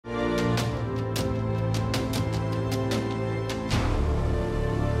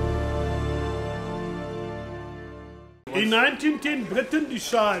In 1910, Britain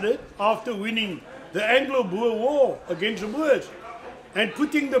decided, after winning the Anglo-Boer War against the Boers and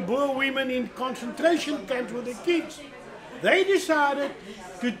putting the Boer women in concentration camps with their kids, they decided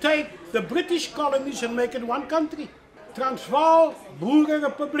to take the British colonies and make it one country. Transvaal, Boer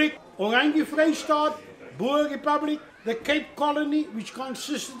Republic, Oranje Vrystaat, Boer Republic, the Cape Colony, which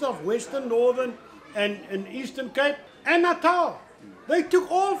consisted of Western, Northern and Eastern Cape, and Natal. They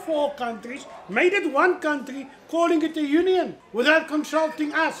took all four countries, made it one country, calling it a union, without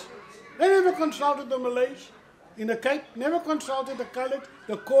consulting us. They never consulted the Malays in the Cape, never consulted the Colored,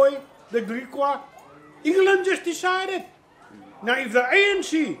 the Khoi, the Griqua. England just decided. Now if the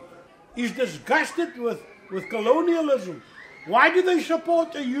ANC is disgusted with colonialism, why do they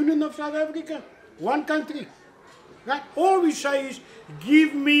support a union of South Africa? One country. Right? All we say is,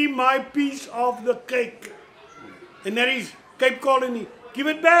 give me my piece of the cake. And that is Cape Colony. Give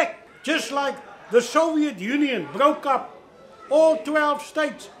it back. Just like the Soviet Union broke up. All 12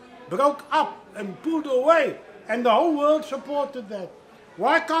 states broke up and pulled away. And the whole world supported that.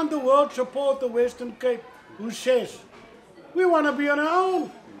 Why can't the world support the Western Cape, who says, we want to be on our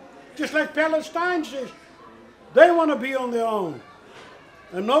own? Just like Palestine says, they want to be on their own.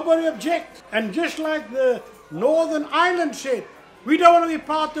 And nobody objects. And just like the Northern Ireland said, we don't want to be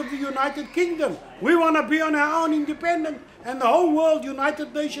part of the United Kingdom. We want to be on our own, independent. And the whole world,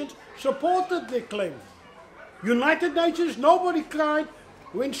 United Nations, supported their claim. United Nations, nobody cried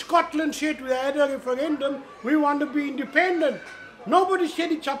when Scotland said we had a referendum, we want to be independent. Nobody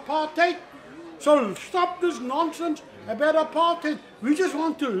said it's apartheid. So stop this nonsense about apartheid. We just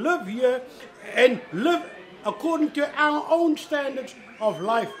want to live here and live according to our own standards of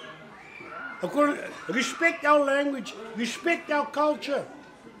life. Respect our language, respect our culture.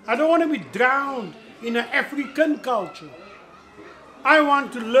 I don't want to be drowned in an African culture. I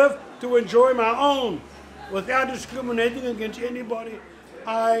want to live to enjoy my own without discriminating against anybody.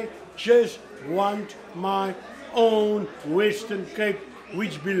 I just want my own Western Cape,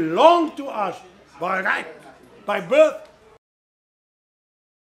 which belongs to us by right, by birth.